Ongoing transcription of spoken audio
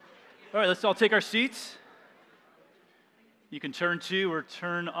All right, let's all take our seats. You can turn to or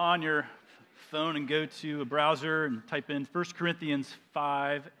turn on your phone and go to a browser and type in 1 Corinthians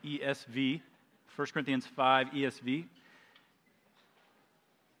 5 ESV. 1 Corinthians 5 ESV.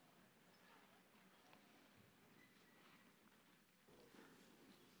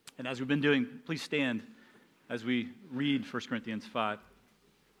 And as we've been doing, please stand as we read 1 Corinthians 5.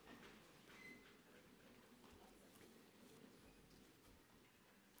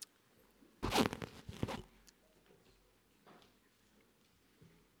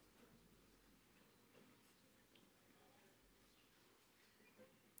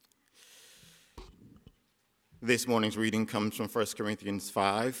 This morning's reading comes from 1 Corinthians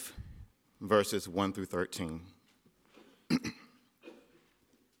 5, verses 1 through 13.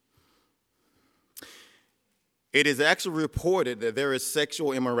 It is actually reported that there is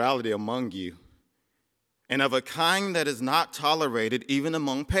sexual immorality among you, and of a kind that is not tolerated even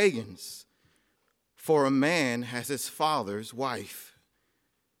among pagans. For a man has his father's wife.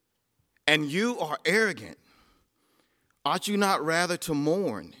 And you are arrogant. Ought you not rather to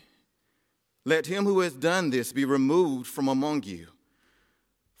mourn? Let him who has done this be removed from among you.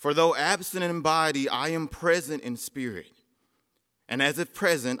 For though absent in body, I am present in spirit. And as if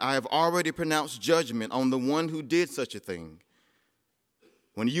present, I have already pronounced judgment on the one who did such a thing.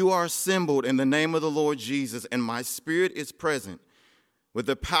 When you are assembled in the name of the Lord Jesus, and my spirit is present, with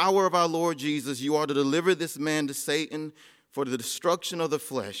the power of our Lord Jesus, you are to deliver this man to Satan for the destruction of the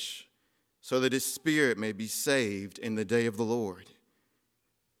flesh, so that his spirit may be saved in the day of the Lord.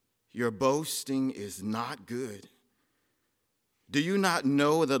 Your boasting is not good. Do you not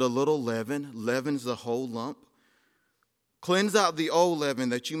know that a little leaven leavens the whole lump? Cleanse out the old leaven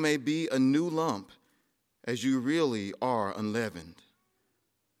that you may be a new lump, as you really are unleavened.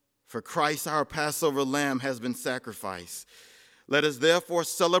 For Christ our Passover lamb has been sacrificed. Let us therefore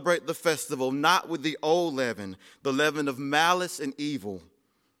celebrate the festival not with the old leaven, the leaven of malice and evil,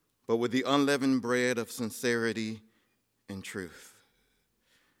 but with the unleavened bread of sincerity and truth.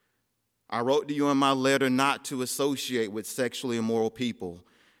 I wrote to you in my letter not to associate with sexually immoral people,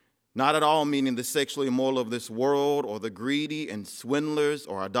 not at all meaning the sexually immoral of this world or the greedy and swindlers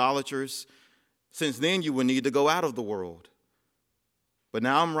or idolaters, since then you would need to go out of the world. But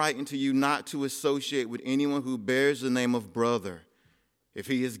now I'm writing to you not to associate with anyone who bears the name of brother, if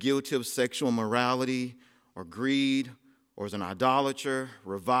he is guilty of sexual immorality or greed or is an idolater,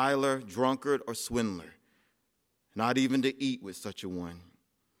 reviler, drunkard, or swindler, not even to eat with such a one.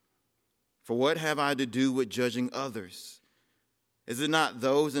 For what have I to do with judging others? Is it not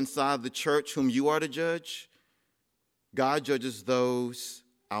those inside the church whom you are to judge? God judges those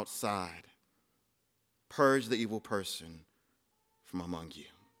outside. Purge the evil person from among you.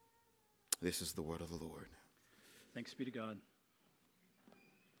 This is the word of the Lord. Thanks be to God.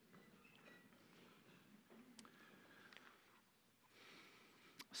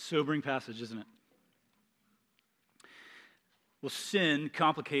 Sobering passage, isn't it? Well, sin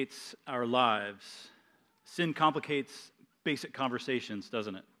complicates our lives. Sin complicates basic conversations,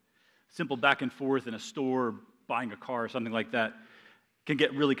 doesn't it? Simple back and forth in a store, buying a car, or something like that can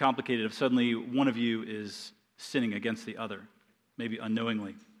get really complicated if suddenly one of you is sinning against the other, maybe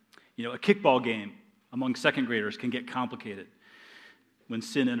unknowingly. You know, a kickball game among second graders can get complicated when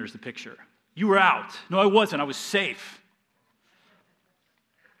sin enters the picture. You were out. No, I wasn't. I was safe.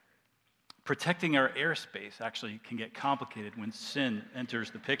 Protecting our airspace actually can get complicated when sin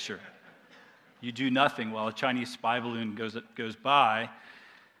enters the picture. You do nothing while a Chinese spy balloon goes by,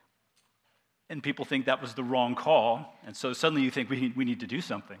 and people think that was the wrong call, and so suddenly you think we need to do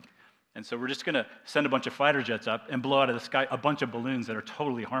something. And so we're just going to send a bunch of fighter jets up and blow out of the sky a bunch of balloons that are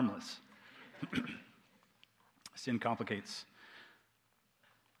totally harmless. Sin complicates.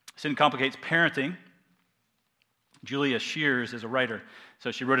 Sin complicates parenting. Julia Shears is a writer,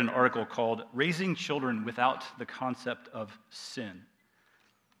 so she wrote an article called Raising Children Without the Concept of Sin.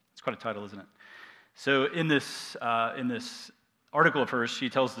 It's quite a title, isn't it? So in this article of hers, she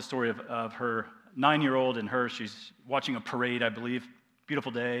tells the story of her 9-year-old and her. She's watching a parade, I believe,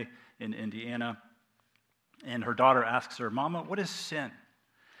 beautiful day in Indiana, and her daughter asks her, "Mama, what is sin?"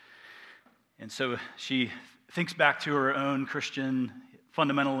 And so she thinks back to her own Christian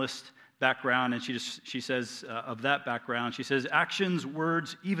fundamentalist background, and she says of that background, she says, actions,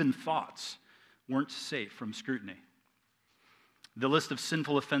 words, even thoughts weren't safe from scrutiny. The list of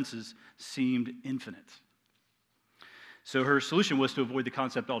sinful offenses seemed infinite. So her solution was to avoid the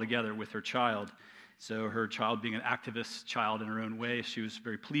concept altogether with her child. So her child being an activist child in her own way, she was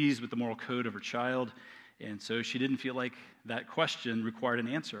very pleased with the moral code of her child, and so she didn't feel like that question required an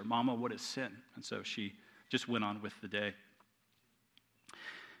answer. Mama, what is sin? And so she just went on with the day.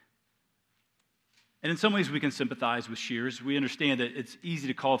 And in some ways, we can sympathize with Shears. We understand that it's easy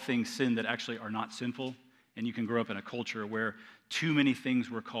to call things sin that actually are not sinful. And you can grow up in a culture where too many things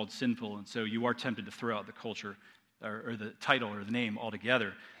were called sinful, and so you are tempted to throw out the culture or the title or the name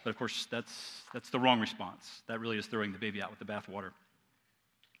altogether. But of course, that's the wrong response. That really is throwing the baby out with the bathwater.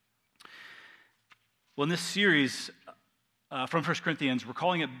 Well, in this series from 1 Corinthians, we're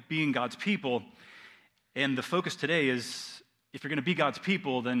calling it Being God's People. And the focus today is, if you're going to be God's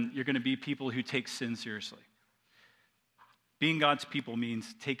people, then you're going to be people who take sin seriously. Being God's people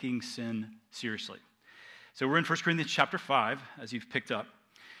means taking sin seriously. So we're in 1 Corinthians chapter 5, as you've picked up,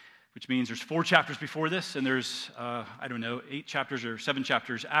 which means there's 4 chapters before this, and there's, 8 chapters or 7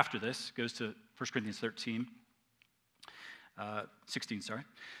 chapters after this. It goes to 1 Corinthians 16, sorry.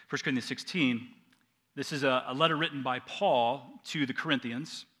 1 Corinthians 16, this is a letter written by Paul to the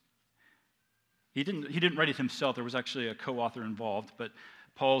Corinthians. He didn't write it himself. There was actually a co-author involved, but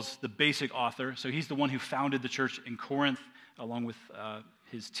Paul's the basic author, so he's the one who founded the church in Corinth, along with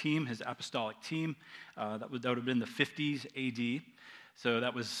his team, his apostolic team. That would have been the 50s AD. So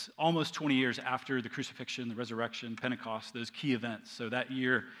that was almost 20 years after the crucifixion, the resurrection, Pentecost, those key events. So that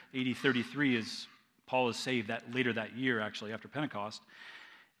year, AD 33, is Paul is saved later that year, actually, after Pentecost.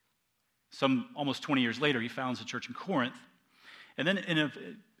 Almost 20 years later, he founds the church in Corinth. And then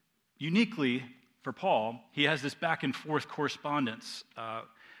uniquely for Paul, he has this back and forth correspondence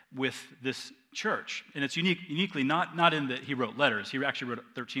with this church. And it's uniquely not in that he wrote letters. He actually wrote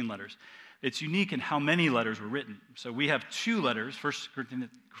 13 letters. It's unique in how many letters were written. So we have 2 letters, 1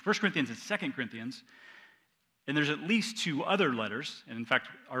 Corinthians and 2 Corinthians, and there's at least 2 other letters, and in fact,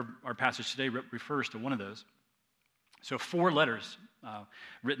 our passage today refers to one of those. So 4 letters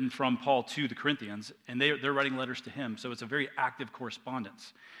written from Paul to the Corinthians, and they're writing letters to him, so it's a very active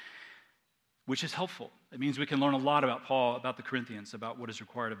correspondence, which is helpful. It means we can learn a lot about Paul, about the Corinthians, about what is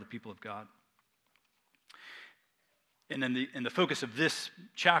required of the people of God. And then the focus of this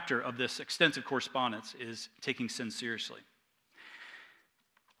chapter, of this extensive correspondence, is taking sin seriously.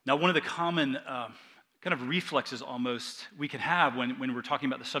 Now, one of the common kind of reflexes almost we can have when we're talking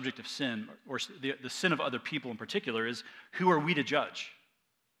about the subject of sin, or the sin of other people in particular, is who are we to judge?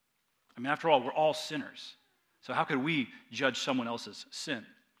 I mean, after all, we're all sinners. So how could we judge someone else's sin?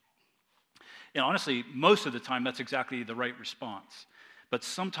 And honestly, most of the time, that's exactly the right response. But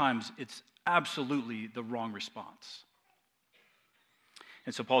sometimes it's absolutely the wrong response.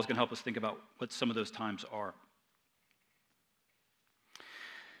 And so Paul's going to help us think about what some of those times are.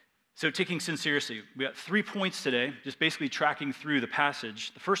 So taking sin seriously, we got 3 points today, just basically tracking through the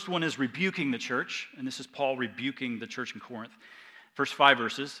passage. The first one is rebuking the church, and this is Paul rebuking the church in Corinth. First 5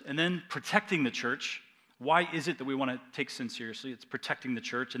 verses. And then protecting the church. Why is it that we want to take sin seriously? It's protecting the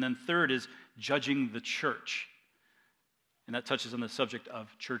church. And then third is judging the church. And that touches on the subject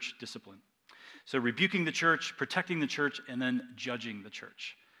of church discipline. So rebuking the church, protecting the church, and then judging the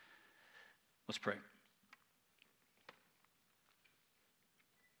church. Let's pray.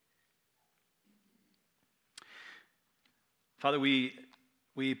 Father, we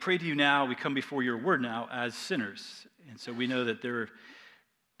pray to you now, we come before your word now as sinners. And so we know that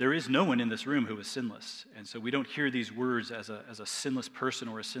there is no one in this room who is sinless. And so we don't hear these words as a sinless person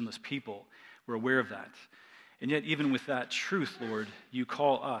or a sinless people. We're aware of that. And yet, even with that truth, Lord, you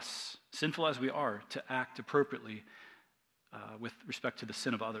call us, sinful as we are, to act appropriately with respect to the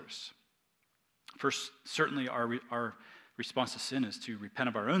sin of others. First, certainly our response to sin is to repent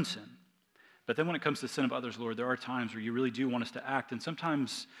of our own sin. But then when it comes to the sin of others, Lord, there are times where you really do want us to act, and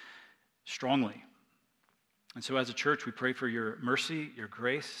sometimes strongly. And so as a church, we pray for your mercy, your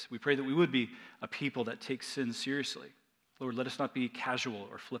grace. We pray that we would be a people that take sin seriously. Lord, let us not be casual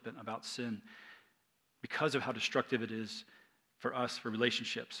or flippant about sin, because of how destructive it is for us, for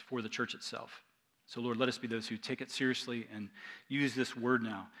relationships, for the church itself. So, Lord, let us be those who take it seriously and use this word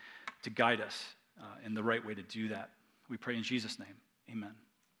now to guide us in the right way to do that. We pray in Jesus' name. Amen.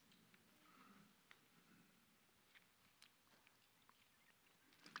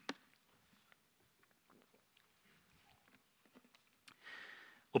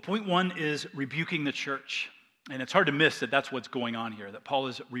 Well, point 1 is rebuking the church. And it's hard to miss that that's what's going on here, that Paul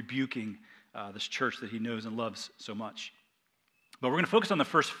is rebuking this church that he knows and loves so much. But we're going to focus on the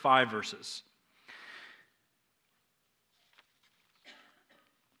first 5 verses.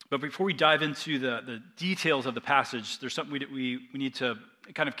 But before we dive into the details of the passage, there's something we need to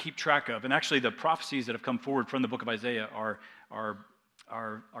kind of keep track of. And actually, the prophecies that have come forward from the book of Isaiah are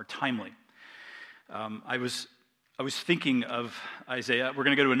timely. I was thinking of Isaiah. We're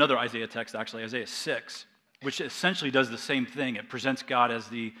going to go to another Isaiah text, actually, Isaiah 6. Which essentially does the same thing. It presents God as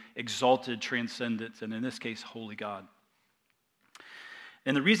the exalted, transcendent, and in this case, holy God.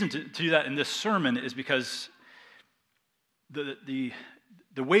 And the reason to do that in this sermon is because the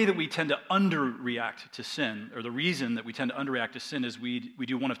way that we tend to underreact to sin, or the reason that we tend to underreact to sin, is we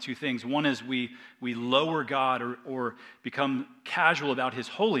do one of two things. One is we lower God or become casual about his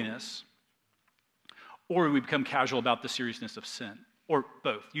holiness, or we become casual about the seriousness of sin, or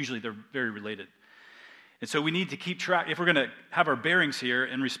both. Usually they're very related. And so we need to keep track. If we're going to have our bearings here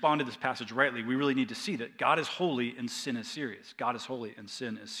and respond to this passage rightly, we really need to see that God is holy and sin is serious. God is holy and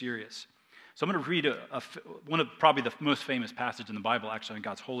sin is serious. So I'm going to read one of probably the most famous passage in the Bible, actually, on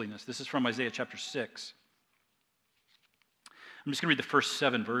God's holiness. This is from Isaiah chapter 6. I'm just going to read the first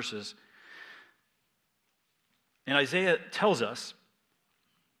 7 verses. And Isaiah tells us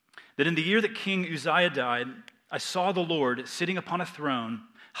that in the year that King Uzziah died, I saw the Lord sitting upon a throne,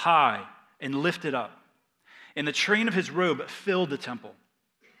 high and lifted up, and the train of his robe filled the temple.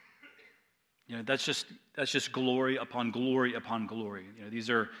 You know, that's just glory upon glory upon glory. You know, these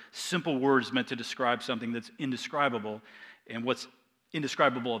are simple words meant to describe something that's indescribable. And what's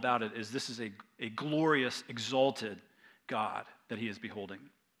indescribable about it is this is a glorious, exalted God that he is beholding.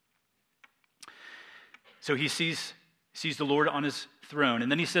 So he sees the Lord on his throne.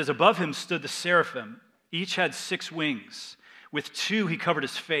 And then he says, above him stood the seraphim. Each had 6 wings. With 2 he covered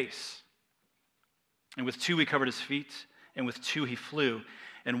his face. And with 2 he covered his feet. And with 2 he flew.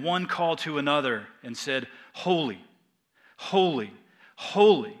 And one called to another and said, holy, holy,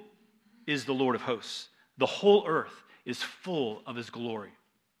 holy is the Lord of hosts. The whole earth is full of his glory.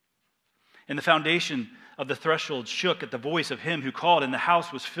 And the foundation of the threshold shook at the voice of him who called, and the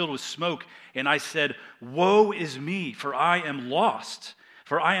house was filled with smoke. And I said, woe is me, for I am lost.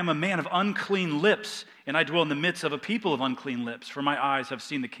 For I am a man of unclean lips, and I dwell in the midst of a people of unclean lips. For my eyes have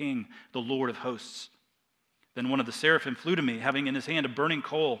seen the King, the Lord of hosts. Then one of the seraphim flew to me, having in his hand a burning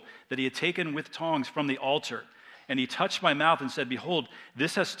coal that he had taken with tongs from the altar. And he touched my mouth and said, behold,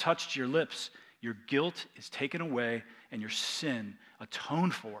 this has touched your lips. Your guilt is taken away, and your sin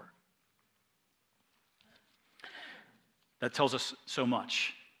atoned for. That tells us so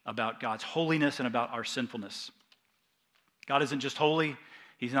much about God's holiness and about our sinfulness. God isn't just holy.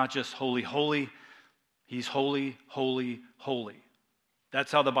 He's not just holy, holy. He's holy, holy, holy.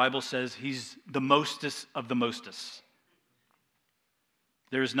 That's how the Bible says he's the mostest of the mostest.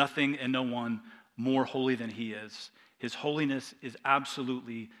 There is nothing and no one more holy than he is. His holiness is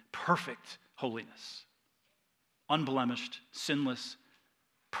absolutely perfect holiness. Unblemished, sinless,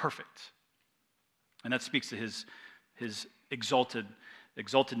 perfect. And that speaks to his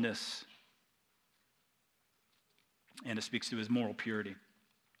exaltedness, and it speaks to his moral purity.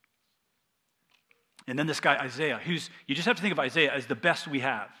 And then this guy, Isaiah, you just have to think of Isaiah as the best we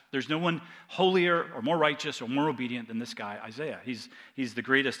have. There's no one holier or more righteous or more obedient than this guy, Isaiah. He's the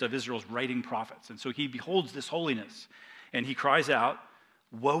greatest of Israel's writing prophets. And so he beholds this holiness, and he cries out,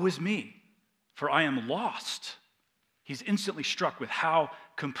 woe is me, for I am lost. He's instantly struck with how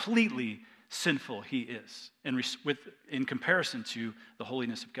completely sinful he is in comparison to the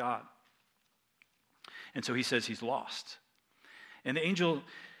holiness of God. And so he says he's lost. And the angel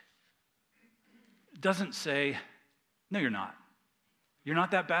doesn't say, no, you're not. You're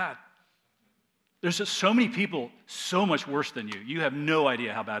not that bad. There's just so many people so much worse than you. You have no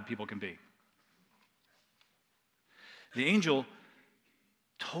idea how bad people can be. The angel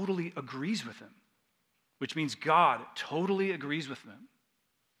totally agrees with him, which means God totally agrees with them.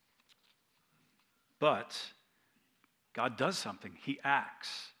 But God does something. He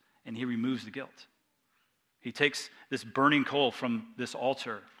acts, and he removes the guilt. He takes this burning coal from this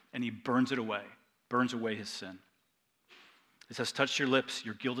altar, and he burns it away. Burns away his sin. It says, touch your lips,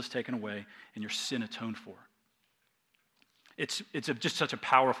 your guilt is taken away, and your sin atoned for. It's just such a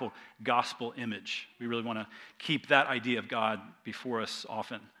powerful gospel image. We really want to keep that idea of God before us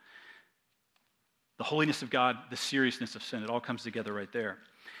often. The holiness of God, the seriousness of sin, it all comes together right there.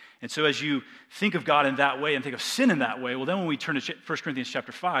 And so as you think of God in that way and think of sin in that way, well, then when we turn to 1 Corinthians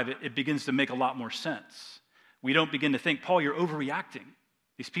chapter 5, it begins to make a lot more sense. We don't begin to think, Paul, you're overreacting.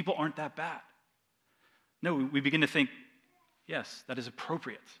 These people aren't that bad. No, we begin to think, yes, that is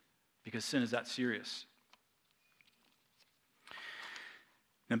appropriate because sin is that serious.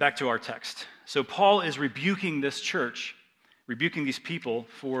 Now back to our text. So Paul is rebuking this church, rebuking these people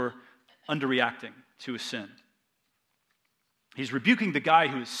for underreacting to a sin. He's rebuking the guy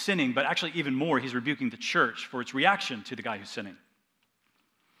who is sinning, but actually even more, he's rebuking the church for its reaction to the guy who's sinning.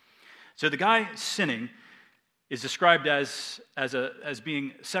 So the guy sinning is described as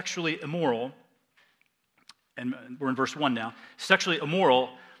being sexually immoral, and we're in verse 1 now, sexually immoral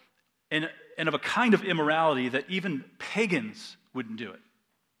and of a kind of immorality that even pagans wouldn't do it.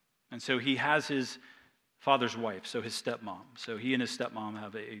 And so he has his father's wife, so his stepmom. So he and his stepmom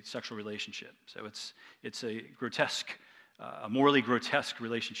have a sexual relationship. So it's a grotesque, a morally grotesque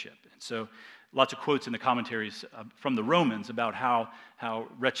relationship. And so lots of quotes in the commentaries from the Romans about how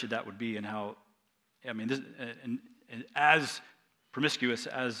wretched that would be, and how, I mean, this, and as promiscuous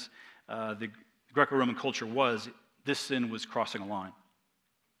as the Greco-Roman culture was, this sin was crossing a line,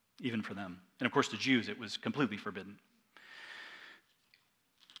 even for them. And of course, the Jews, it was completely forbidden.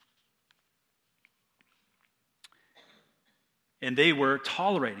 And they were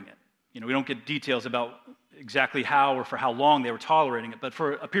tolerating it. You know, we don't get details about exactly how or for how long they were tolerating it, but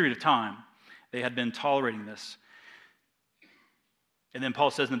for a period of time, they had been tolerating this. And then Paul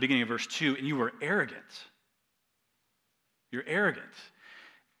says in the beginning of verse 2, and you were arrogant. You're arrogant.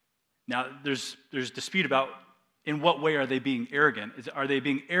 Now, there's dispute about in what way are they being arrogant. Are they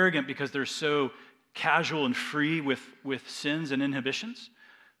being arrogant because they're so casual and free with sins and inhibitions?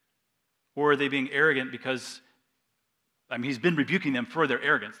 Or are they being arrogant because, I mean, he's been rebuking them for their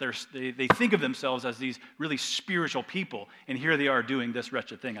arrogance. They think of themselves as these really spiritual people, and here they are doing this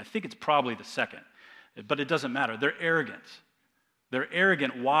wretched thing. I think it's probably the second, but it doesn't matter. They're arrogant. They're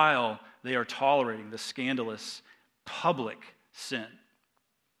arrogant while they are tolerating the scandalous public sin.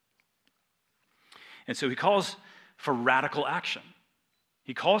 And so he calls for radical action.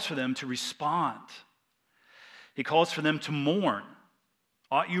 He calls for them to respond. He calls for them to mourn.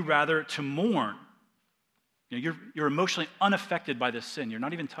 Ought you rather to mourn? You know, you're emotionally unaffected by this sin. You're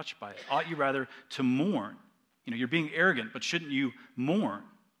not even touched by it. Ought you rather to mourn? You know, you're being arrogant, but shouldn't you mourn?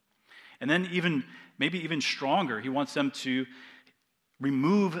 And then maybe even stronger, he wants them to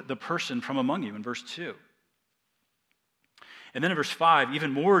remove the person from among you in verse 2. And then in verse 5,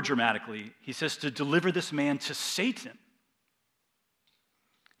 even more dramatically, he says to deliver this man to Satan.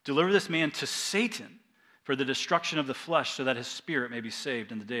 Deliver this man to Satan for the destruction of the flesh, so that his spirit may be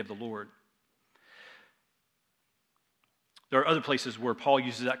saved in the day of the Lord. There are other places where Paul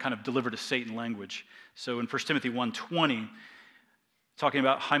uses that kind of deliver to Satan language. So in 1 Timothy 1:20, talking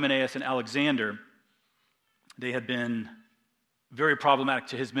about Hymenaeus and Alexander, they had been very problematic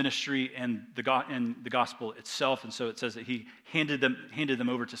to his ministry and the gospel itself, and so it says that he handed them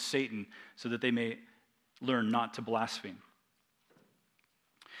over to Satan so that they may learn not to blaspheme.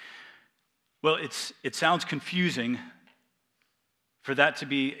 Well, it sounds confusing for that to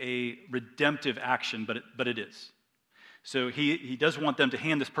be a redemptive action, but it is. So he does want them to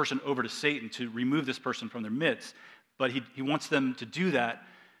hand this person over to Satan to remove this person from their midst, but he wants them to do that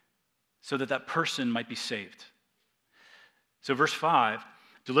so that that person might be saved. So verse 5,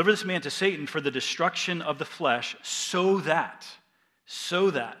 deliver this man to Satan for the destruction of the flesh, so that.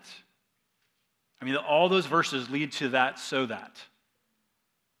 I mean, all those verses lead to that, so that.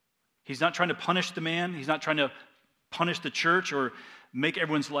 He's not trying to punish the man. He's not trying to punish the church or make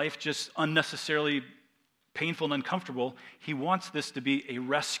everyone's life just unnecessarily painful and uncomfortable. He wants this to be a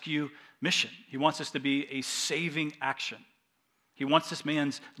rescue mission. He wants this to be a saving action. He wants this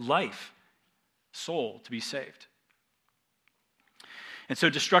man's life, soul, to be saved. And so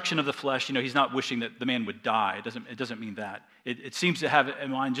destruction of the flesh, you know, he's not wishing that the man would die. It doesn't mean that. It seems to have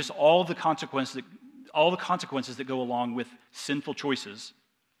in mind just all the consequences that go along with sinful choices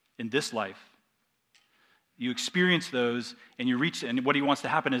in this life. You experience those, and what he wants to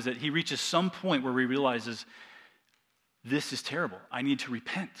happen is that he reaches some point where he realizes, this is terrible. I need to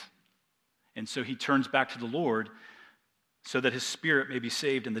repent. And so he turns back to the Lord so that his spirit may be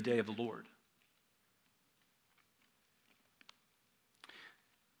saved in the day of the Lord.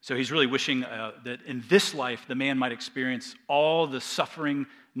 So he's really wishing that in this life, the man might experience all the suffering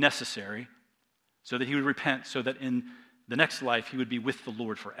necessary so that he would repent, so that in the next life, he would be with the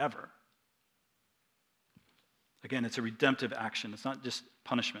Lord forever. Again, it's a redemptive action. It's not just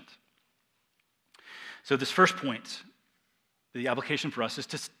punishment. So this first point, the application for us is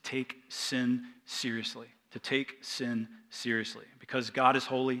to take sin seriously. To take sin seriously. Because God is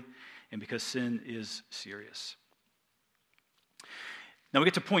holy and because sin is serious. Now we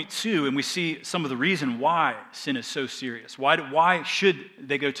get to point 2, and we see some of the reason why sin is so serious. Why should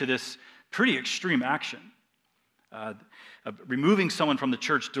they go to this pretty extreme action? Removing someone from the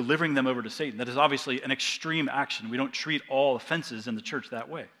church, delivering them over to Satan. That is obviously an extreme action. We don't treat all offenses in the church that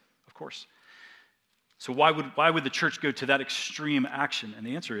way, of course. So why would the church go to that extreme action? And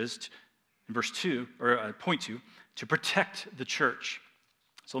the answer is, in verse 2, or point 2, to protect the church.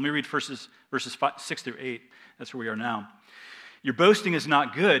 So let me read verses 6 through 8. That's where we are now. Your boasting is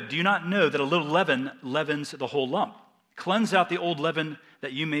not good. Do you not know that a little leaven leavens the whole lump? Cleanse out the old leaven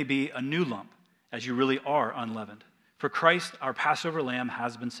that you may be a new lump, as you really are unleavened. For Christ, our Passover lamb,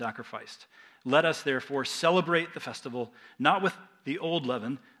 has been sacrificed. Let us therefore celebrate the festival, not with the old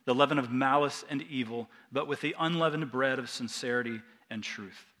leaven, the leaven of malice and evil, but with the unleavened bread of sincerity and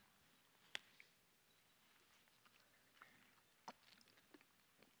truth.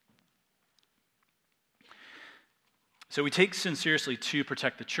 So we take sin seriously to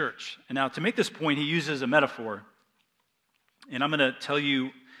protect the church. And now to make this point, he uses a metaphor. And I'm going to tell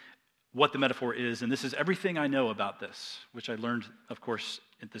you what the metaphor is. And this is everything I know about this, which I learned, of course,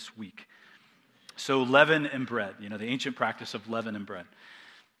 this week. So leaven and bread, the ancient practice of leaven and bread.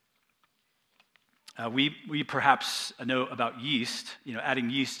 We perhaps know about yeast, adding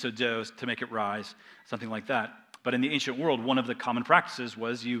yeast to dough to make it rise, something like that. But in the ancient world, one of the common practices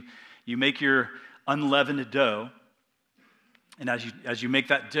was you make your unleavened dough, and as you make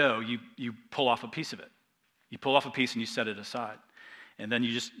that dough, you pull off a piece of it. You pull off a piece and you set it aside. And then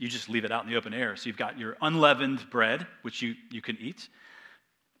you just leave it out in the open air. So you've got your unleavened bread, which you can eat.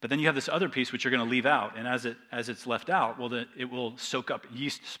 But then you have this other piece which you're going to leave out. And as it's left out, then it will soak up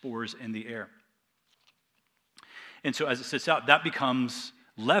yeast spores in the air. And so as it sits out, that becomes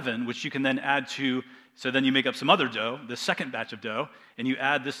leaven, which you can then add to. So then you make up some other dough, the second batch of dough, and you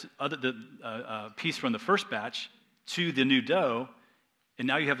add this piece from the first batch to the new dough, and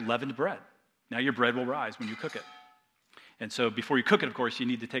now you have leavened bread. Now your bread will rise when you cook it. And so before you cook it, of course, you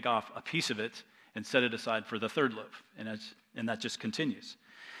need to take off a piece of it and set it aside for the third loaf. And that just continues.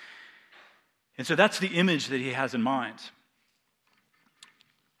 And so that's the image that he has in mind.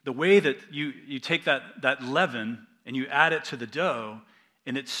 The way that you take that leaven and you add it to the dough,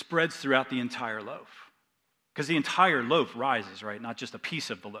 and it spreads throughout the entire loaf. Because the entire loaf rises, right? Not just a piece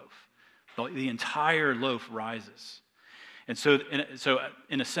of the loaf. The entire loaf rises. And so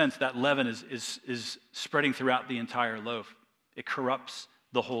in a sense, that leaven is spreading throughout the entire loaf. It corrupts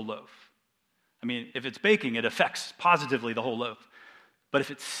the whole loaf. I mean, if it's baking, it affects positively the whole loaf. But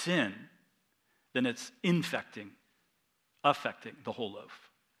if it's sin, then it's affecting the whole loaf.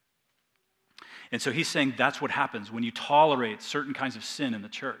 And so he's saying that's what happens when you tolerate certain kinds of sin in the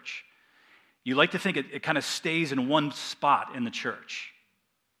church. You like to think it kind of stays in one spot in the church.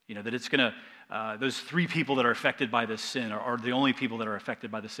 That it's going to, those three people that are affected by this sin are the only people that are affected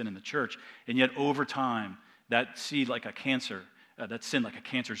by the sin in the church. And yet over time, that seed like a cancer, that sin like a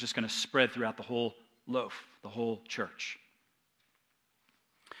cancer is just going to spread throughout the whole loaf, the whole church.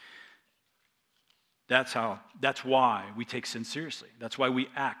 That's why we take sin seriously. That's why we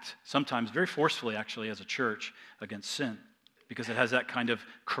act, sometimes very forcefully actually as a church, against sin. Because it has that kind of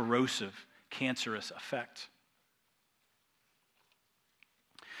corrosive, cancerous effect.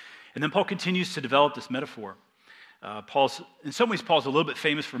 And then Paul continues to develop this metaphor. In some ways, Paul's a little bit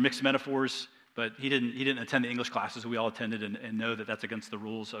famous for mixed metaphors, but he didn't attend the English classes we all attended and know that that's against the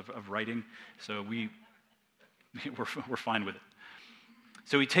rules of writing. So we're fine with it.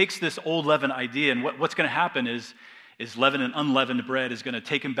 So he takes this old leaven idea, and what's going to happen is leaven and unleavened bread is going to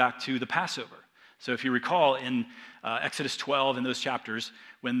take him back to the Passover. So if you recall in Exodus 12, in those chapters,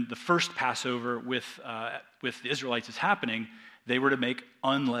 when the first Passover with the Israelites is happening, they were to make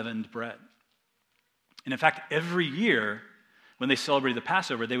unleavened bread. And in fact, every year when they celebrated the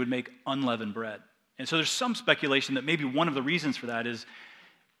Passover, they would make unleavened bread. And so there's some speculation that maybe one of the reasons for that is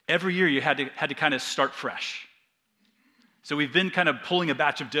every year you had to kind of start fresh. So we've been kind of pulling a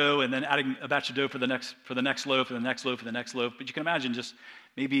batch of dough and then adding a batch of dough for the next loaf and the next loaf and the next loaf. But you can imagine just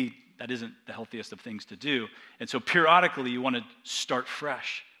maybe that isn't the healthiest of things to do. And so periodically you want to start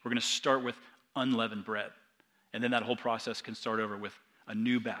fresh. We're going to start with unleavened bread. And then that whole process can start over with a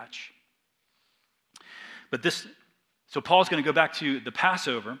new batch. So Paul's going to go back to the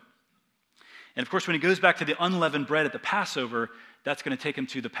Passover. And of course, when he goes back to the unleavened bread at the Passover, that's going to take him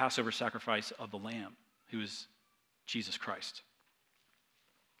to the Passover sacrifice of the Lamb, who is Jesus Christ.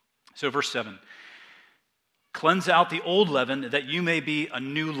 So verse 7, cleanse out the old leaven that you may be a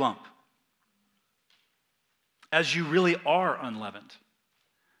new lump, as you really are unleavened.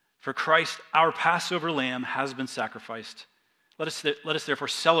 For Christ, our Passover lamb, has been sacrificed. Let us therefore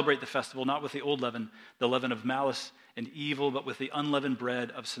celebrate the festival, not with the old leaven, the leaven of malice and evil, but with the unleavened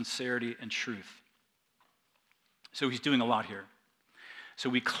bread of sincerity and truth. So he's doing a lot here. So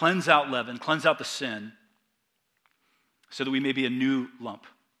we cleanse out leaven, cleanse out the sin, so that we may be a new lump,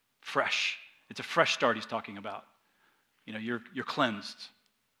 fresh. It's a fresh start he's talking about. You're cleansed.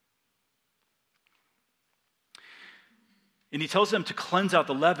 And he tells them to cleanse out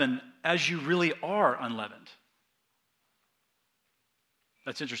the leaven as you really are unleavened.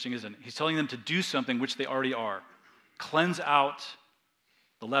 That's interesting, isn't it? He's telling them to do something which they already are. Cleanse out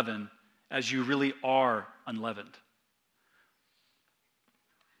the leaven as you really are unleavened.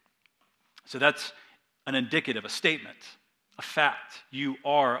 So that's an indicative, a statement, a fact. You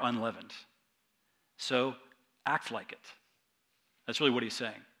are unleavened. So act like it. That's really what he's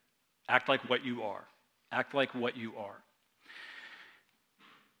saying. Act like what you are. Act like what you are.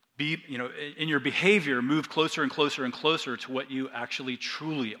 Be, in your behavior, move closer and closer and closer to what you actually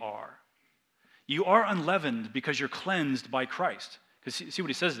truly are. You are unleavened because you're cleansed by Christ. Because see what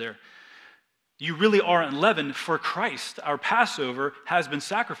he says there? You really are unleavened for Christ. Our Passover has been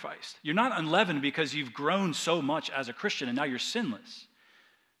sacrificed. You're not unleavened because you've grown so much as a Christian and now you're sinless.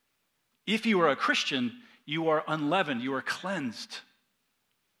 If you are a Christian, you are unleavened. You are cleansed.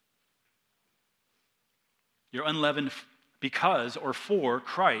 You're unleavened because or for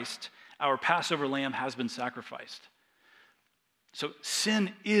Christ, our Passover lamb has been sacrificed. So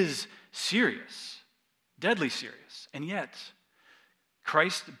sin is serious, deadly serious, and yet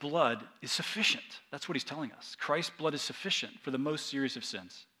Christ's blood is sufficient. That's what he's telling us. Christ's blood is sufficient for the most serious of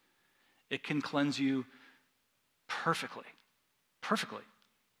sins. It can cleanse you perfectly. Perfectly.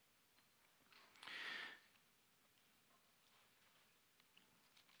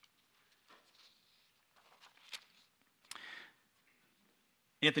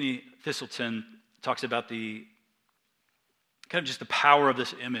 Anthony Thistleton talks about the kind of just the power of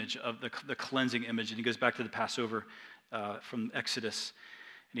this image, of the cleansing image, and he goes back to the Passover from Exodus,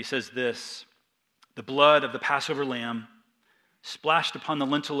 and he says this: the blood of the Passover lamb splashed upon the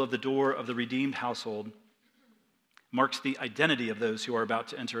lintel of the door of the redeemed household marks the identity of those who are about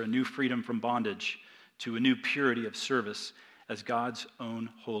to enter a new freedom from bondage to a new purity of service as God's own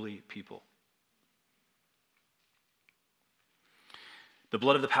holy people. The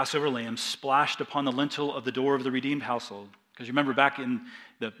blood of the Passover lamb splashed upon the lintel of the door of the redeemed household. Because you remember back in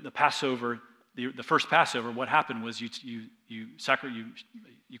the Passover, the first Passover, what happened was you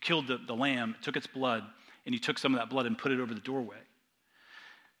killed the lamb, took its blood, and you took some of that blood and put it over the doorway.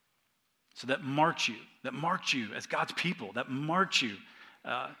 So that marked you as God's people, that marked you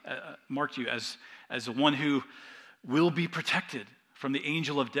as the one who will be protected from the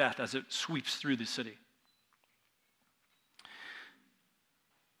angel of death as it sweeps through the city.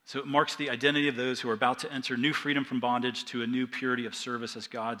 So it marks the identity of those who are about to enter new freedom from bondage to a new purity of service as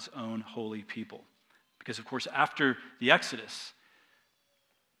God's own holy people. Because, of course, after the Exodus,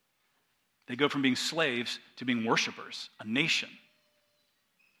 they go from being slaves to being worshipers, a nation.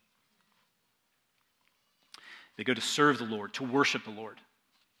 They go to serve the Lord, to worship the Lord.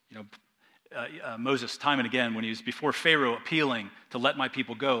 Moses, time and again, when he was before Pharaoh appealing to let my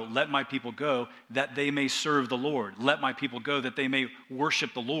people go that they may serve the Lord. Let my people go that they may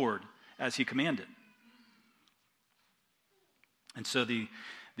worship the Lord as he commanded. And so the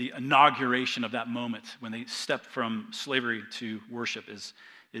inauguration of that moment when they step from slavery to worship is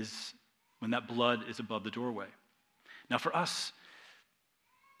when that blood is above the doorway. Now for us,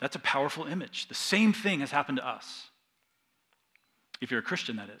 that's a powerful image. The same thing has happened to us. If you're a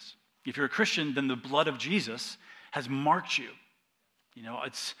Christian, that is. If you're a Christian, then the blood of Jesus has marked you.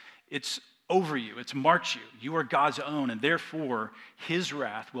 It's over you. It's marked you. You are God's own, and therefore his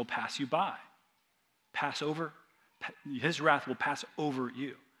wrath will pass you by. His wrath will pass over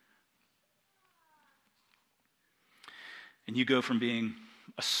you. And you go from being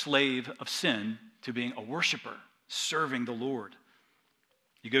a slave of sin to being a worshiper, serving the Lord.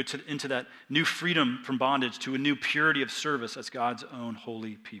 You go into that new freedom from bondage to a new purity of service as God's own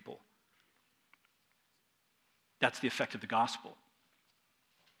holy people. That's the effect of the gospel.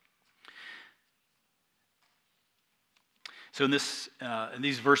 So in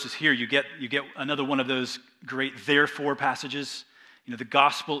these verses here, you get another one of those great therefore passages. The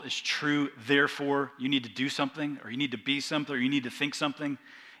gospel is true, therefore you need to do something, or you need to be something, or you need to think something.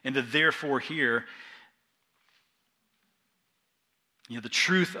 And the therefore here, the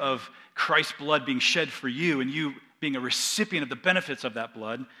truth of Christ's blood being shed for you and you being a recipient of the benefits of that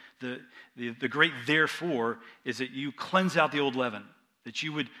blood, the great therefore is that you cleanse out the old leaven, that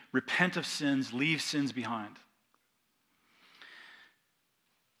you would repent of sins, leave sins behind.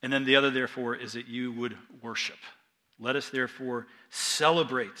 And then the other therefore is that you would worship. Let us therefore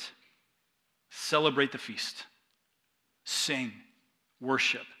celebrate the feast, sing,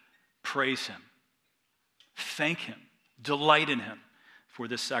 worship, praise him, thank him, delight in him for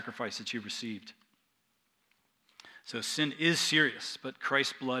this sacrifice that you've received. So sin is serious, but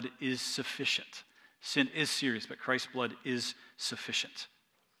Christ's blood is sufficient. Sin is serious, but Christ's blood is sufficient.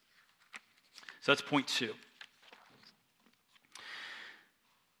 So that's point 2.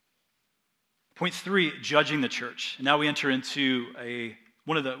 Point 3, judging the church. And now we enter into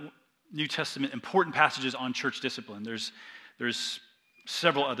one of the New Testament important passages on church discipline. There's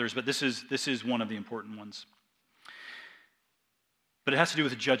several others, but this is one of the important ones. But it has to do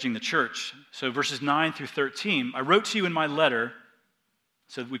with judging the church. So verses 9 through 13, I wrote to you in my letter,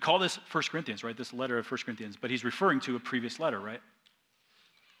 so we call this 1 Corinthians, right? This letter of 1 Corinthians, but he's referring to a previous letter, right?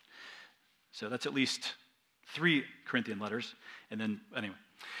 So that's at least 3 Corinthian letters. And then, anyway.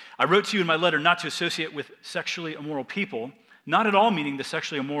 I wrote to you in my letter not to associate with sexually immoral people, not at all meaning the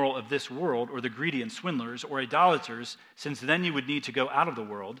sexually immoral of this world, or the greedy and swindlers, or idolaters, since then you would need to go out of the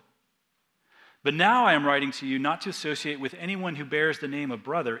world. But now I am writing to you not to associate with anyone who bears the name of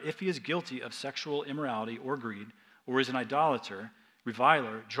brother if he is guilty of sexual immorality or greed, or is an idolater,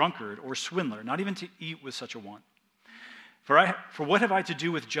 reviler, drunkard, or swindler, not even to eat with such a one. For what have I to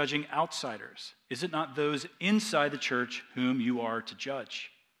do with judging outsiders? Is it not those inside the church whom you are to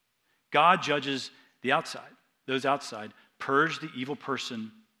judge? God judges the outside, those outside. Purge the evil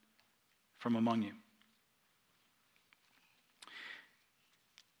person from among you.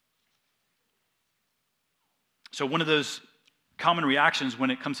 So one of those common reactions when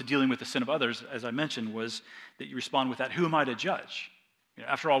it comes to dealing with the sin of others, as I mentioned, was that you respond with that, who am I to judge?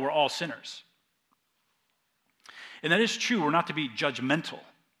 After all, we're all sinners. And that is true. We're not to be judgmental,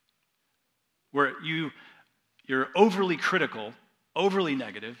 where you're overly critical, overly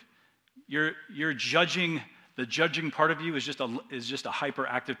negative. You're judging. The judging part of you is just a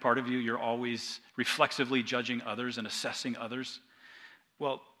hyperactive part of you. You're always reflexively judging others and assessing others.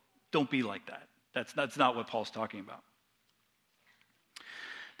 Well, don't be like that. That's not what Paul's talking about.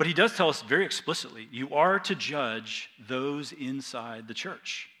 But he does tell us very explicitly, you are to judge those inside the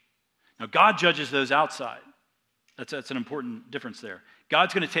church. Now, God judges those outside. That's an important difference there.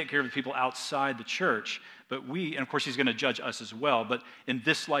 God's going to take care of the people outside the church, but and of course he's going to judge us as well, but in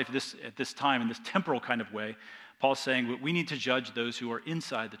this life, at this time, in this temporal kind of way, Paul's saying we need to judge those who are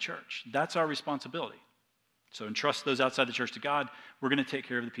inside the church. That's our responsibility. So entrust those outside the church to God. We're going to take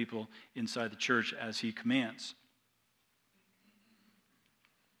care of the people inside the church as he commands.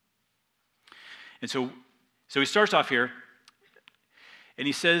 And so he starts off here, and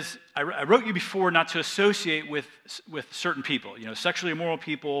he says, I wrote you before not to associate with certain people, sexually immoral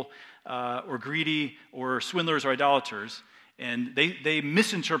people, or greedy, or swindlers, or idolaters. And they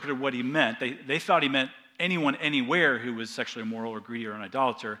misinterpreted what he meant. They thought he meant anyone, anywhere who was sexually immoral, or greedy, or an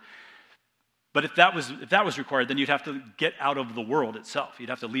idolater. But if that was required, then you'd have to get out of the world itself. You'd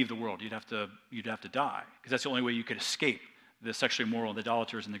have to leave the world. You'd have to die, because that's the only way you could escape the sexually immoral, the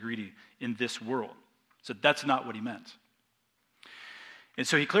idolaters, and the greedy in this world. So that's not what he meant. And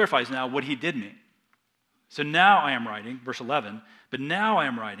so he clarifies now what he did mean. So now I am writing, verse 11, but now I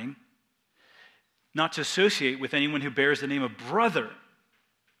am writing not to associate with anyone who bears the name of brother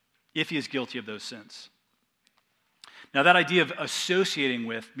if he is guilty of those sins. Now that idea of associating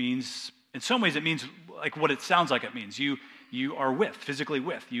with means, in some ways it means like what it sounds like it means. You are physically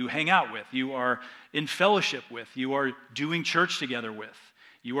with, you hang out with, you are in fellowship with, you are doing church together with,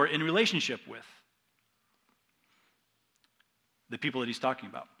 you are in relationship with the people that he's talking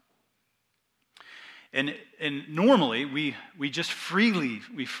about. And normally we just freely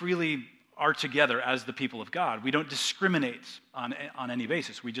are together as the people of God. We don't discriminate on any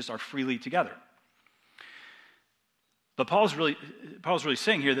basis. We just are freely together. But Paul's really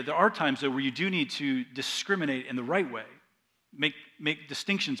saying here that there are times though where you do need to discriminate in the right way, make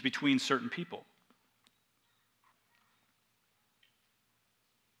distinctions between certain people.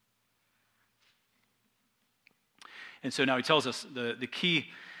 And so now he tells us the key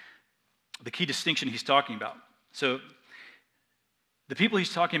distinction he's talking about. So the people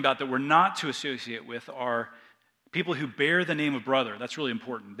he's talking about that we're not to associate with are people who bear the name of brother. That's really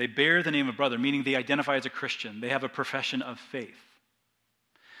important. They bear the name of brother, meaning they identify as a Christian. They have a profession of faith.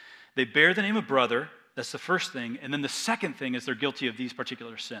 They bear the name of brother. That's the first thing. And then the second thing is they're guilty of these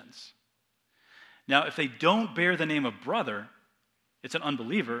particular sins. Now, if they don't bear the name of brother, it's an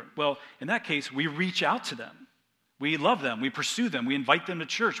unbeliever. Well, in that case, we reach out to them. We love them. We pursue them. We invite them to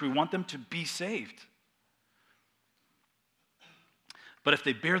church. We want them to be saved. But if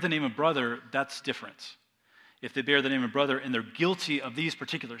they bear the name of brother, that's different. If they bear the name of brother and they're guilty of these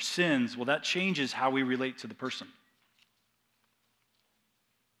particular sins, well, that changes how we relate to the person.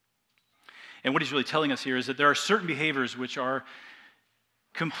 And what he's really telling us here is that there are certain behaviors which are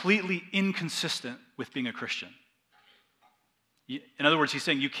completely inconsistent with being a Christian. In other words, he's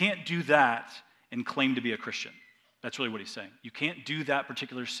saying you can't do that and claim to be a Christian. That's really what he's saying. You can't do that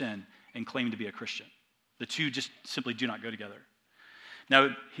particular sin and claim to be a Christian. The two just simply do not go together.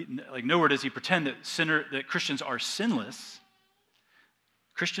 Now, nowhere does he pretend that Christians are sinless.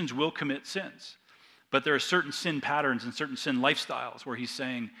 Christians will commit sins. But there are certain sin patterns and certain sin lifestyles where he's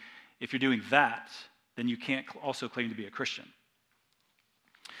saying, if you're doing that, then you can't also claim to be a Christian.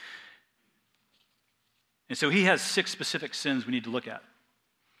 And so he has 6 specific sins we need to look at.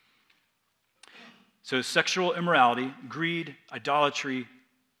 So sexual immorality, greed, idolatry,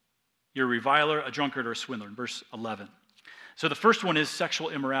 you're a reviler, a drunkard, or a swindler, in verse 11. So the first one is sexual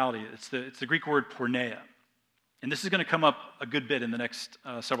immorality. It's the Greek word porneia. And this is going to come up a good bit in the next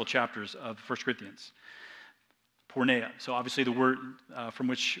several chapters of 1 Corinthians. Porneia. So obviously the word from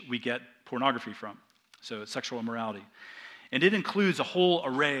which we get pornography from. So it's sexual immorality. And it includes a whole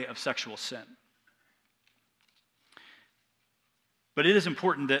array of sexual sin. But it is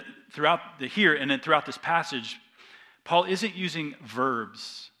important that here and then throughout this passage, Paul isn't using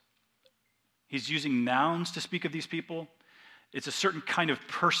verbs. He's using nouns to speak of these people. It's a certain kind of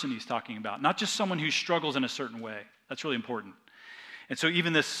person he's talking about, not just someone who struggles in a certain way. That's really important. And so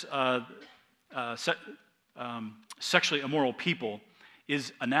even this sexually immoral people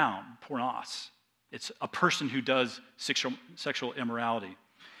is a noun, pornos. It's a person who does sexual immorality.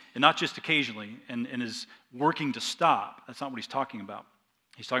 And not just occasionally and is working to stop. That's not what he's talking about.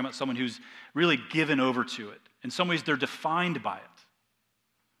 He's talking about someone who's really given over to it. In some ways, they're defined by it.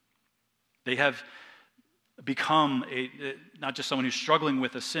 They have become not just someone who's struggling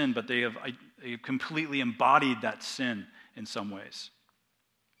with a sin, but they have completely embodied that sin in some ways.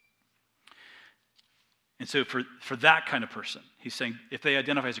 And so for that kind of person, he's saying if they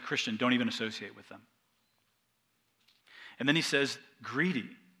identify as a Christian, don't even associate with them. And then he says greedy.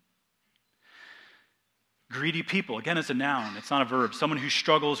 Greedy people, again, it's a noun, it's not a verb. Someone who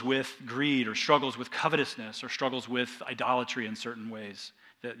struggles with greed or struggles with covetousness or struggles with idolatry in certain ways,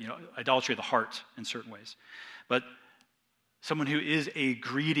 idolatry of the heart in certain ways. But someone who is a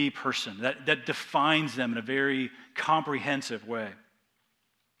greedy person, that defines them in a very comprehensive way.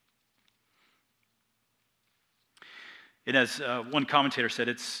 And as one commentator said,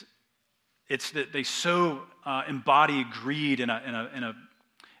 it's that they so embody greed in a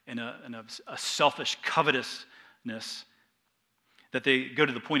selfish covetousness that they go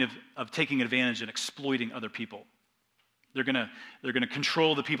to the point of taking advantage and exploiting other people. They're gonna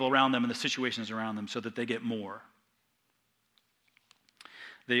control the people around them and the situations around them so that they get more.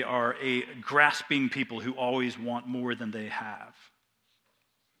 They are a grasping people who always want more than they have.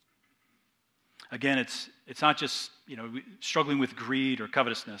 Again, it's not just struggling with greed or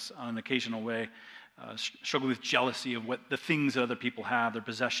covetousness on an occasional way. Struggle with jealousy of what the things that other people have, their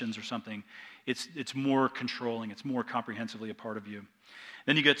possessions or something. It's more controlling. It's more comprehensively a part of you.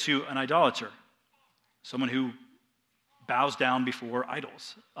 Then you get to an idolater, someone who bows down before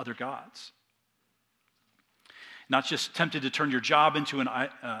idols, other gods. Not just tempted to turn your job into an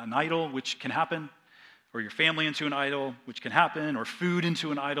idol, which can happen, or your family into an idol, which can happen, or food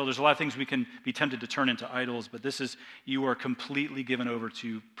into an idol. There's a lot of things we can be tempted to turn into idols, but this is, you are completely given over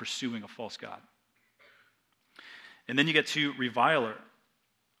to pursuing a false god. And then you get to reviler,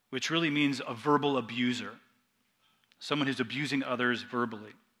 which really means a verbal abuser, someone who's abusing others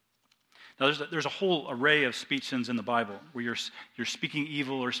verbally. Now, there's a whole array of speech sins in the Bible where you're speaking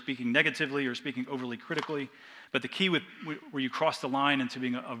evil or speaking negatively or speaking overly critically, but the key where you cross the line into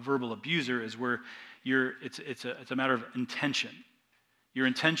being a verbal abuser is where it's a matter of intention. Your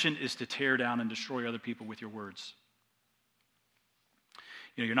intention is to tear down and destroy other people with your words.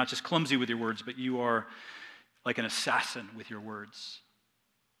 You're not just clumsy with your words, but you are like an assassin with your words.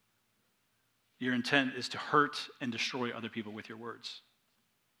 Your intent is to hurt and destroy other people with your words.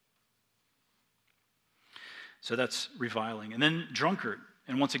 So that's reviling. And then drunkard.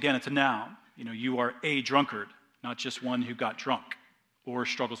 And once again, it's a noun. You are a drunkard, not just one who got drunk or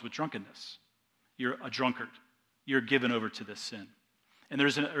struggles with drunkenness. You're a drunkard. You're given over to this sin. And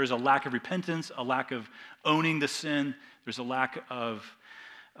there's a lack of repentance, a lack of owning the sin. There's a lack of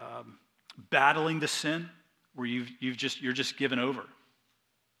battling the sin, where you're just given over.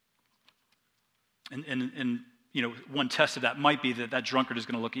 And one test of that might be that drunkard is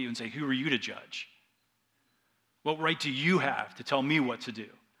going to look at you and say, "Who are you to judge? What right do you have to tell me what to do?"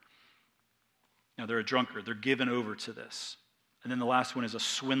 They're a drunkard. They're given over to this. And then the last one is a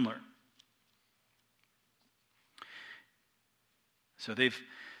swindler. So they're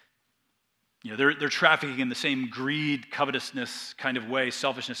trafficking in the same greed, covetousness kind of way,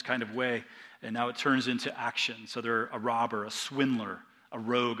 selfishness kind of way, and now it turns into action. So they're a robber, a swindler, a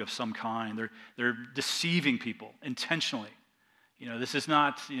rogue of some kind. They're deceiving people intentionally. This is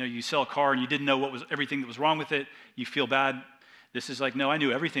not, you sell a car and you didn't know everything that was wrong with it. You feel bad. This is like, no, I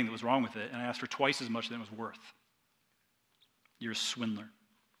knew everything that was wrong with it, and I asked for twice as much than it was worth. You're a swindler.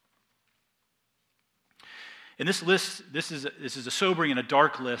 And this list, this is a sobering and a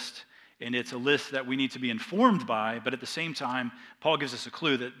dark list, and it's a list that we need to be informed by, but at the same time, Paul gives us a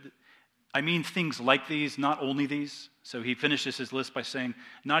clue that, I mean things like these, not only these. So he finishes his list by saying,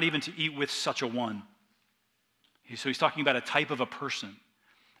 not even to eat with such a one. So he's talking about a type of a person,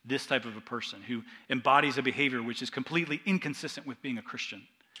 this type of a person who embodies a behavior which is completely inconsistent with being a Christian.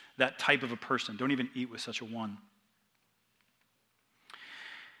 That type of a person. Don't even eat with such a one.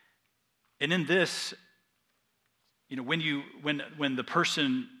 And in this, when the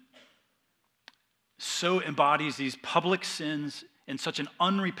person so embodies these public sins in such an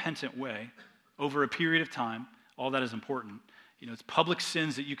unrepentant way over a period of time, all that is important. It's public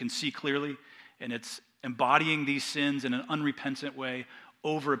sins that you can see clearly, and it's embodying these sins in an unrepentant way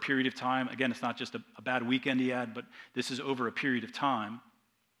over a period of time. Again, it's not just a bad weekend he had, but this is over a period of time.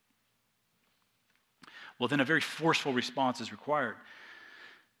 Well, then a very forceful response is required.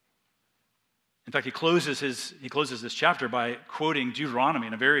 In fact, he closes this chapter by quoting Deuteronomy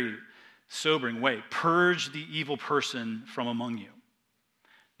in a very sobering way. Purge the evil person from among you.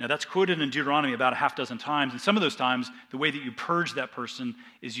 Now, that's quoted in Deuteronomy about a half dozen times, and some of those times, the way that you purge that person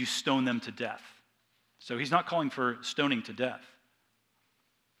is you stone them to death. So he's not calling for stoning to death.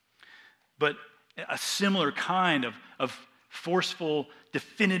 But a similar kind of forceful,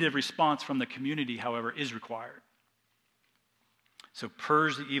 definitive response from the community, however, is required. So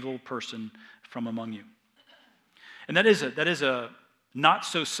purge the evil person from among you. And that is a not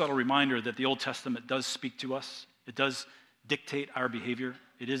so subtle reminder that the Old Testament does speak to us. It does dictate our behavior.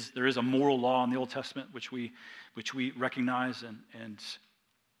 There is a moral law in the Old Testament which we recognize and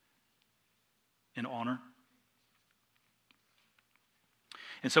honor.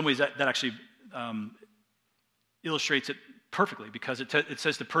 In some ways, that actually illustrates it perfectly, because it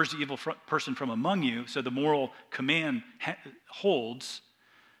says to purge the evil person from among you, so the moral command holds,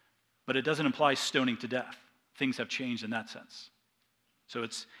 but it doesn't imply stoning to death. Things have changed in that sense. So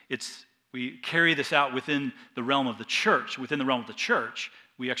we carry this out within the realm of the church. Within the realm of the church,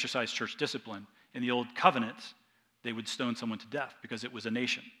 we exercise church discipline. In the Old Covenant, they would stone someone to death because it was a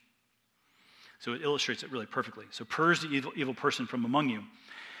nation. So it illustrates it really perfectly. So purge the evil person from among you.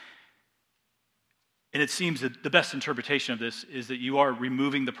 And it seems that the best interpretation of this is that you are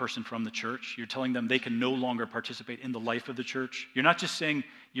removing the person from the church. You're telling them they can no longer participate in the life of the church. You're not just saying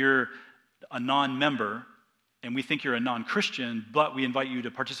you're a non-member and we think you're a non-Christian, but we invite you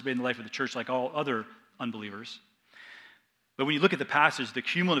to participate in the life of the church like all other unbelievers. But when you look at the passage, the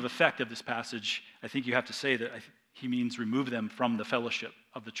cumulative effect of this passage, I think you have to say that he means remove them from the fellowship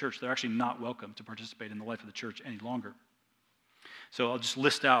of the church. They're actually not welcome to participate in the life of the church any longer. So I'll just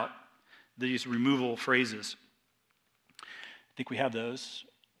list out these removal phrases. I think we have those.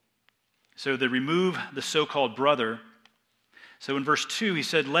 So they remove the so-called brother. So in verse 2, he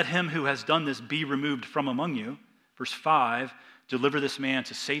said, let him who has done this be removed from among you. Verse 5, deliver this man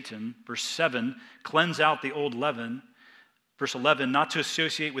to Satan. Verse 7, cleanse out the old leaven. Verse 11, not to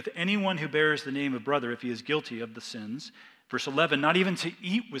associate with anyone who bears the name of brother if he is guilty of the sins. Verse 11, not even to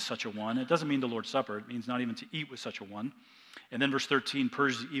eat with such a one. It doesn't mean the Lord's Supper. It means not even to eat with such a one. And then verse 13,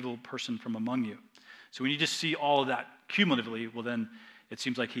 purge the evil person from among you. So when you just see all of that cumulatively, well then it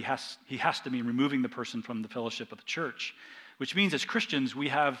seems like he has to be removing the person from the fellowship of the church, which means as Christians we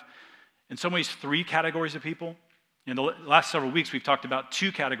have in some ways three categories of people. In the last several weeks we've talked about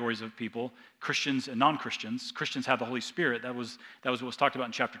two categories of people, Christians and non-Christians. Christians have the Holy Spirit. That was what was talked about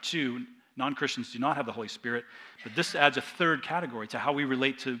in chapter 2. Non-Christians do not have the Holy Spirit. But this adds a third category to how we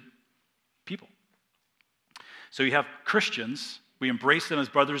relate to people. So you have Christians. We embrace them as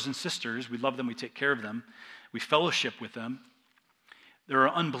brothers and sisters. We love them. We take care of them. We fellowship with them. There are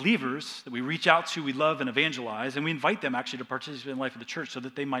unbelievers that we reach out to, we love and evangelize, and we invite them actually to participate in the life of the church so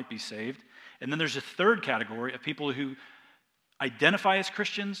that they might be saved. And then there's a third category of people who identify as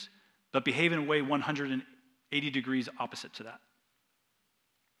Christians but behave in a way 180 degrees opposite to that.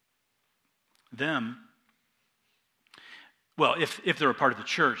 Them, well, if they're a part of the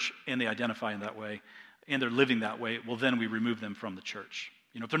church and they identify in that way and they're living that way, well, then we remove them from the church.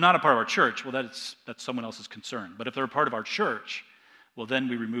 If they're not a part of our church, well, that's someone else's concern. But if they're a part of our church, well, then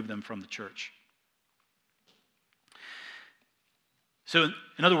we remove them from the church. So,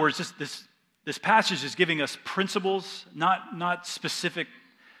 in other words, this passage is giving us principles, not specific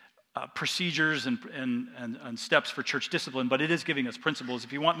procedures and steps for church discipline, but it is giving us principles.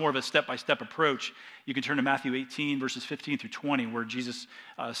 If you want more of a step-by-step approach, you can turn to Matthew 18, verses 15 through 20, where Jesus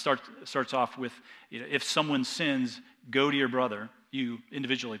starts off with, if someone sins, go to your brother. You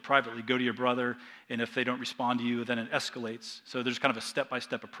individually, privately, go to your brother, and if they don't respond to you, then it escalates. So there's kind of a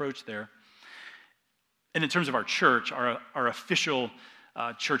step-by-step approach there. And in terms of our church, our official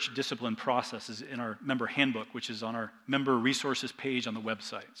church discipline process is in our member handbook, which is on our member resources page on the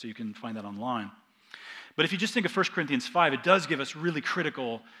website, so you can find that online. But if you just think of 1 Corinthians 5, it does give us really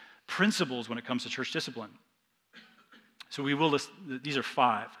critical principles when it comes to church discipline. So we will list, these are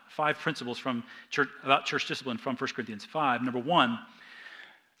five principles about church discipline from 1 Corinthians 5. Number one,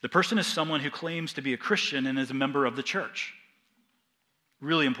 the person is someone who claims to be a Christian and is a member of the church.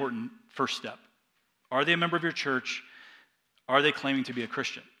 Really important first step. Are they a member of your church? Are they claiming to be a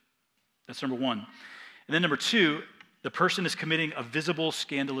Christian? That's number one. And then number two, the person is committing a visible,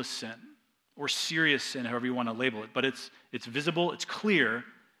 scandalous sin, or serious sin, however you want to label it. But it's visible, it's clear.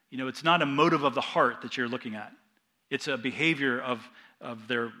 It's not a motive of the heart that you're looking at. It's a behavior of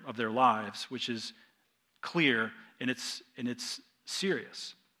their lives, which is clear, and it's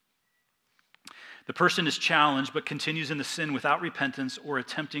serious. The person is challenged but continues in the sin without repentance or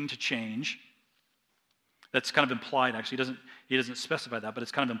attempting to change. That's kind of implied, actually. He doesn't specify that, but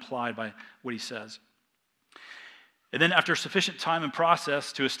it's kind of implied by what he says. And then after sufficient time and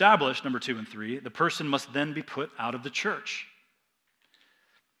process to establish number 2 and 3, the person must then be put out of the church.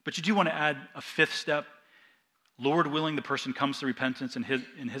 But you do want to add a fifth step. Lord willing, the person comes to repentance and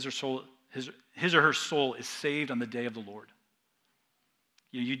his or her soul is saved on the day of the Lord.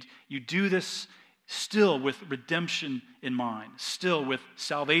 You do this still with redemption in mind, still with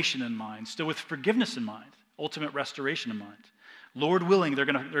salvation in mind, still with forgiveness in mind, ultimate restoration in mind. Lord willing, they're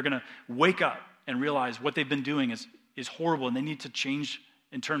gonna wake up and realize what they've been doing is horrible, and they need to change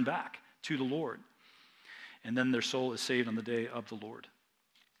and turn back to the Lord. And then their soul is saved on the day of the Lord.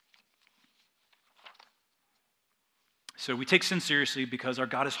 So we take sin seriously because our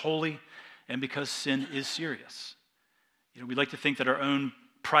God is holy and because sin is serious. We like to think that our own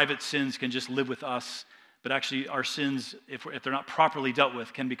private sins can just live with us, but actually our sins, if they're not properly dealt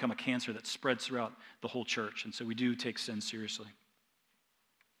with, can become a cancer that spreads throughout the whole church. And so we do take sin seriously.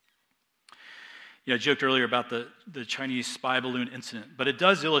 I joked earlier about the Chinese spy balloon incident, but it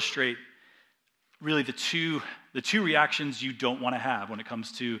does illustrate really the two reactions you don't want to have when it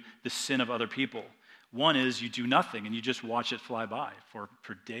comes to the sin of other people. One is you do nothing and you just watch it fly by for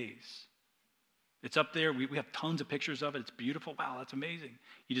days. It's up there. We have tons of pictures of it. It's beautiful. Wow, that's amazing.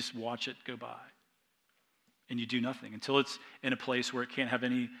 You just watch it go by. And you do nothing until it's in a place where it can't have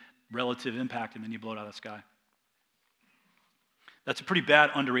any relative impact, and then you blow it out of the sky. That's a pretty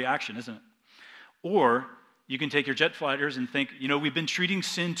bad underreaction, isn't it? Or you can take your jet fighters and think, we've been treating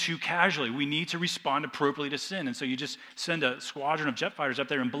sin too casually. We need to respond appropriately to sin. And so you just send a squadron of jet fighters up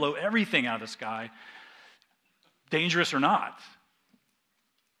there and blow everything out of the sky, dangerous or not.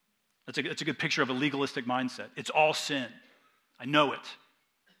 That's a good picture of a legalistic mindset. It's all sin. I know it.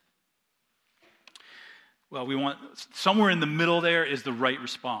 Well, we want somewhere in the middle there is the right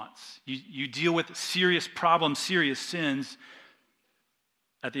response. You deal with serious problems, serious sins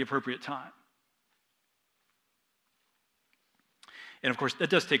at the appropriate time. And of course, that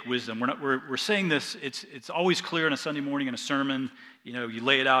does take wisdom. We're saying this, it's always clear in a Sunday morning in a sermon. You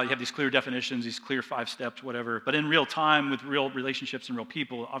lay it out, you have these clear definitions, these clear 5 steps, whatever. But in real time, with real relationships and real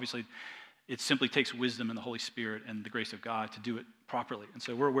people, obviously, it simply takes wisdom and the Holy Spirit and the grace of God to do it properly. And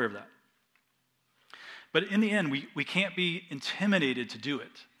so we're aware of that. But in the end, we can't be intimidated to do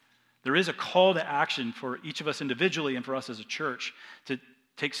it. There is a call to action for each of us individually and for us as a church to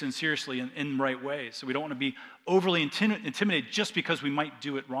take sin seriously in right ways. So we don't want to be overly intimidated just because we might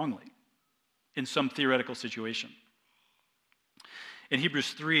do it wrongly in some theoretical situation. In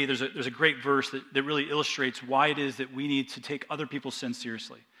Hebrews 3, there's a great verse that really illustrates why it is that we need to take other people's sin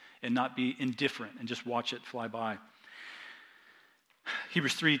seriously and not be indifferent and just watch it fly by.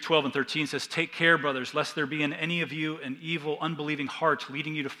 Hebrews 3:12 and 13 says, "Take care, brothers, lest there be in any of you an evil, unbelieving heart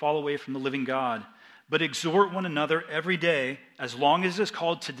leading you to fall away from the living God. But exhort one another every day, as long as it is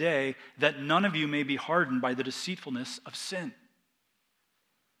called today, that none of you may be hardened by the deceitfulness of sin."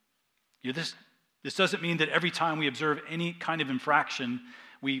 This doesn't mean that every time we observe any kind of infraction,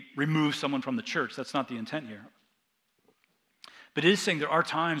 we remove someone from the church. That's not the intent here. But it is saying there are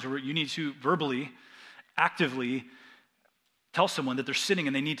times where you need to verbally, actively tell someone that they're sinning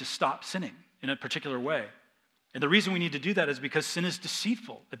and they need to stop sinning in a particular way. And the reason we need to do that is because sin is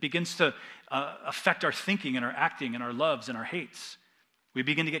deceitful. It begins to affect our thinking and our acting and our loves and our hates. We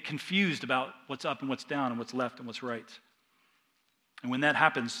begin to get confused about what's up and what's down and what's left and what's right. And when that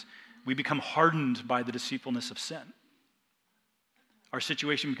happens, we become hardened by the deceitfulness of sin. Our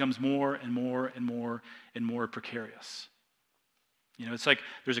situation becomes more and more and more and more precarious. It's like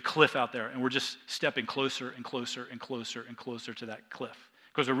there's a cliff out there, and we're just stepping closer and closer and closer and closer to that cliff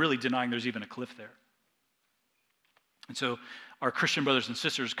because we're really denying there's even a cliff there. And so our Christian brothers and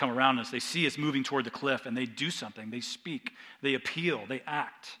sisters come around us. They see us moving toward the cliff, and they do something. They speak. They appeal. They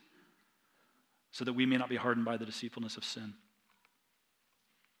act so that we may not be hardened by the deceitfulness of sin.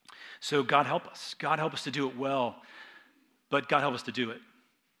 So God help us. God help us to do it well, but God help us to do it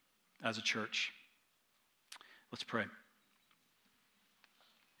as a church. Let's pray.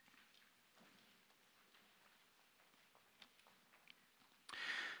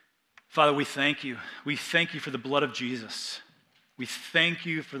 Father, we thank you. We thank you for the blood of Jesus. We thank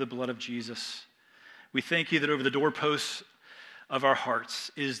you for the blood of Jesus. We thank you that over the doorposts of our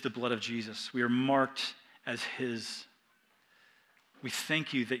hearts is the blood of Jesus. We are marked as his. We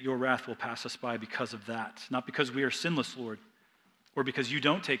thank you that your wrath will pass us by because of that. Not because we are sinless, Lord, or because you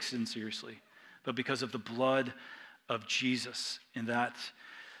don't take sin seriously, but because of the blood of Jesus and that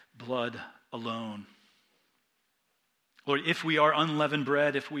blood alone. Lord, if we are unleavened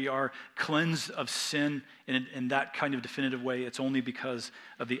bread, if we are cleansed of sin in that kind of definitive way, it's only because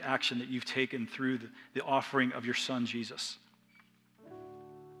of the action that you've taken through the offering of your Son, Jesus.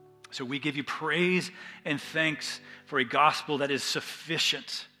 So we give you praise and thanks for a gospel that is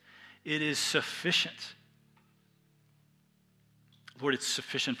sufficient. It is sufficient. Lord, it's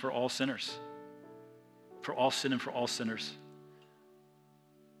sufficient for all sinners, for all sin and for all sinners.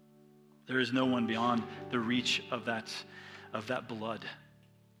 There is no one beyond the reach of that blood.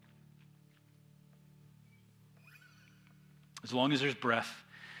 As long as there's breath,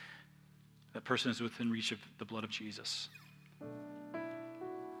 that person is within reach of the blood of Jesus.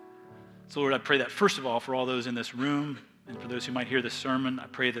 So Lord, I pray that first of all, for all those in this room and for those who might hear this sermon, I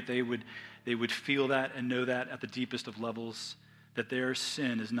pray that they would feel that and know that at the deepest of levels, that their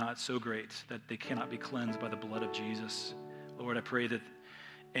sin is not so great that they cannot be cleansed by the blood of Jesus. Lord, I pray that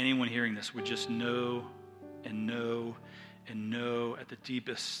anyone hearing this would just know and know and know at the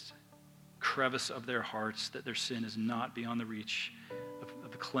deepest crevice of their hearts that their sin is not beyond the reach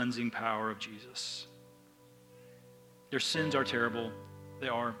of the cleansing power of Jesus. Their sins are terrible. They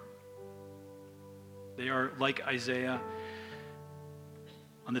are. They are like Isaiah.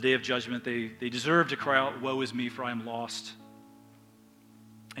 On the day of judgment, they deserve to cry out, "Woe is me, for I am lost."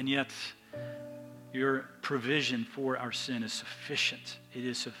 And yet, your provision for our sin is sufficient. It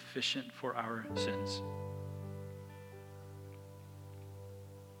is sufficient for our sins.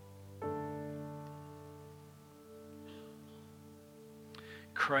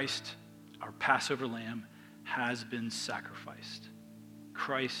 Christ, our Passover lamb, has been sacrificed.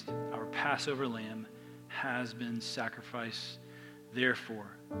 Christ, our Passover lamb, has been sacrificed.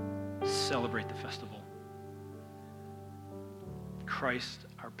 Therefore, celebrate the festival. Christ,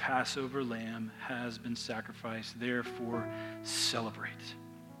 our Passover lamb, has been sacrificed. Therefore, celebrate.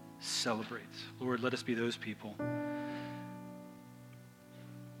 Celebrate. Lord, let us be those people,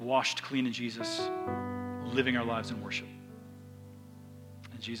 washed clean in Jesus, living our lives in worship.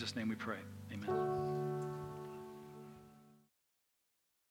 In Jesus' name we pray. Amen.